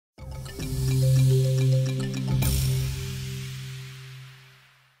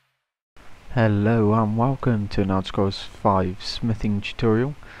Hello and welcome to an Elder Scrolls 5 smithing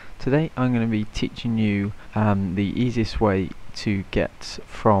tutorial. Today I'm going to be teaching you the easiest way to get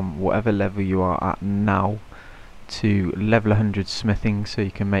from whatever level you are at now to level 100 smithing so you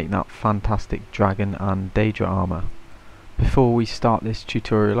can make that fantastic dragon and Daedra armour. Before we start this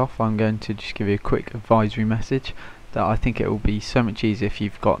tutorial off, I'm going to just give you a quick advisory message that I think it will be so much easier if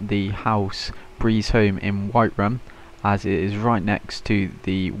you've got the house Breeze Home in Whiterun, as it is right next to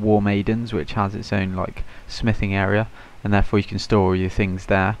the War Maidens, which has its own like smithing area, and therefore you can store all your things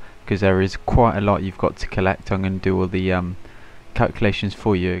there because there is quite a lot you've got to collect. I'm going to do all the calculations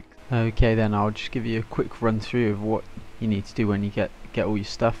for you. Okay, then I'll just give you a quick run through of what you need to do when you get all your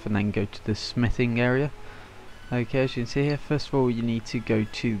stuff and then go to the smithing area. Okay, as you can see here, first of all you need to go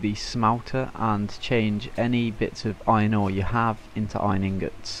to the smelter and change any bits of iron ore you have into iron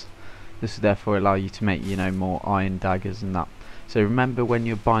ingots. This will therefore allow you to make, more iron daggers and that. So remember, when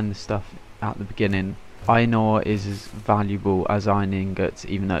you're buying the stuff at the beginning, iron ore is as valuable as iron ingots,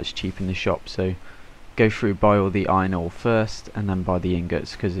 even though it's cheap in the shop. So go through, buy all the iron ore first, and then buy the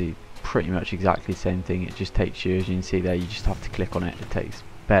ingots, because they're pretty much exactly the same thing. It just takes you, as you can see there, you just have to click on it. It takes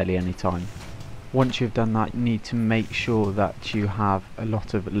barely any time. Once you've done that, you need to make sure that you have a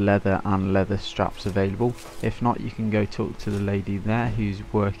lot of leather and leather straps available. If not, you can go talk to the lady there who's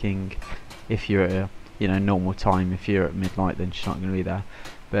working. If you're at a normal time, if you're at midnight, then she's not going to be there.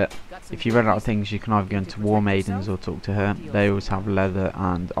 But if you run out of things, you can either go into War Maidens or talk to her. They always have leather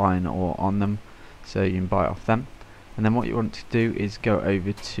and iron ore on them, so you can buy it off them. And then what you want to do is go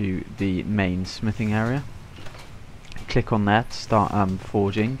over to the main smithing area, click on there to start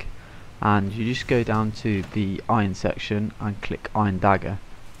forging, and you just go down to the iron section and click iron dagger.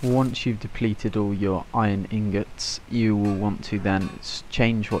 Once you've depleted all your iron ingots, you will want to then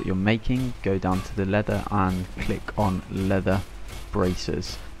change what you're making, go down to the leather and click on leather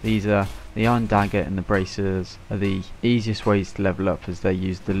bracers. These are the iron dagger and the bracers are the easiest ways to level up, as they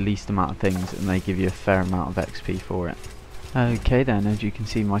use the least amount of things and they give you a fair amount of XP for it. Okay then, as you can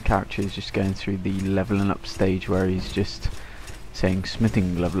see, my character is just going through the leveling up stage where he's just saying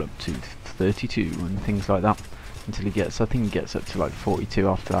smithing level up to 32 and things like that until he gets, I think he gets up to like 42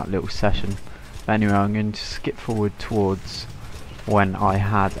 after that little session. But anyway, I'm going to skip forward towards when I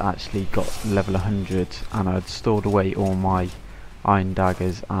had actually got level 100 and I'd stored away all my iron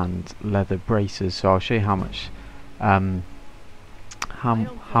daggers and leather bracers. So I'll show you how much how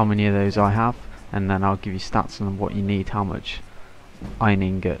many of those I have, and then I'll give you stats on what you need, how much iron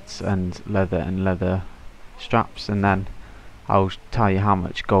ingots and leather straps, and then I'll tell you how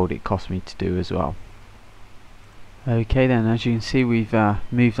much gold it cost me to do as well. Okay then, as you can see, we've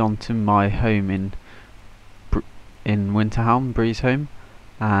moved on to my home in Winterhelm, Breeze Home,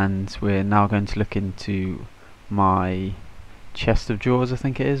 and we're now going to look into my chest of drawers, I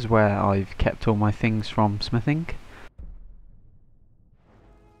think it is, where I've kept all my things from smithing.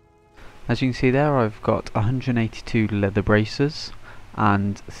 As you can see there, I've got 182 leather bracers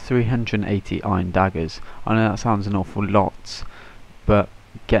and 380 iron daggers. I know that sounds an awful lot, but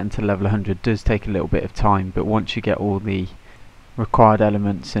getting to level 100 does take a little bit of time. But once you get all the required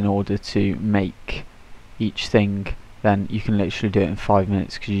elements in order to make each thing, then you can literally do it in 5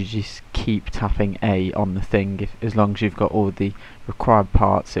 minutes, because you just keep tapping A on the thing. As long as you've got all the required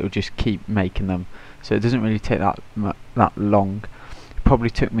parts, it will just keep making them, so it doesn't really take that long. It probably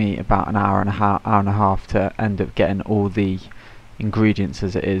took me about an hour and a half to end up getting all the ingredients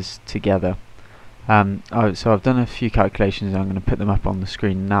as it is together. So I've done a few calculations, and I'm going to put them up on the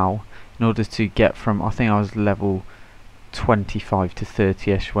screen now. In order to get from, I think I was level 25 to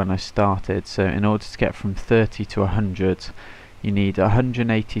 30ish when I started, so in order to get from 30 to 100 you need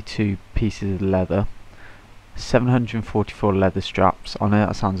 182 pieces of leather, 744 leather straps. I know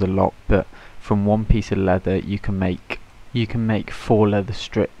that sounds a lot, but from one piece of leather you can make 4 leather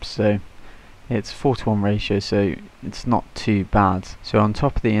strips, so it's 4:1 ratio, so it's not too bad. So on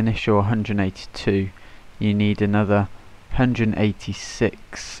top of the initial 182, you need another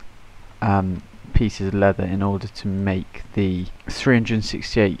 186 pieces of leather in order to make the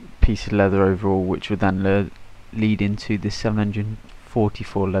 368 pieces of leather overall, which would then lead into the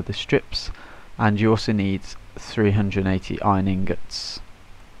 744 leather strips, and you also need 380 iron ingots.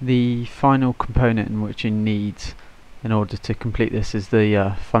 The final component in which you need in order to complete this is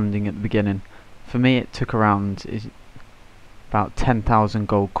the funding at the beginning. For me, it took around about 10,000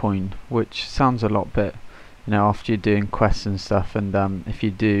 gold coin, which sounds a lot, but after you're doing quests and stuff, and if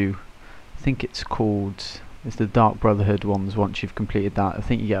you do, I think it's the Dark Brotherhood ones, once you've completed that, I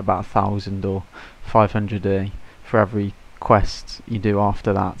think you get about 1,000 or 500 a for every quest you do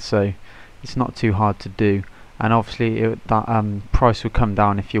after that, so it's not too hard to do. and obviously that price will come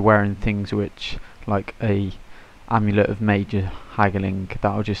down if you're wearing things which, like a amulet of major haggling,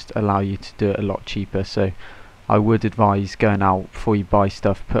 that'll just allow you to do it a lot cheaper. So I would advise going out before you buy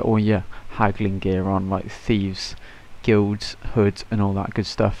stuff, put all your haggling gear on, like thieves, guilds, hoods and all that good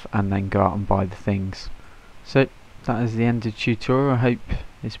stuff, and then go out and buy the things. So that is the end of the tutorial. I hope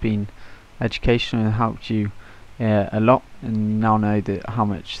it's been educational and helped you a lot, and you now know how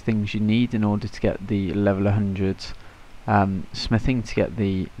much things you need in order to get the level 100 smithing to get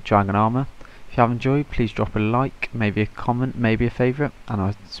the dragon armor. If you have enjoyed, please drop a like, maybe a comment, maybe a favourite, and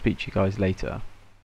I'll speak to you guys later.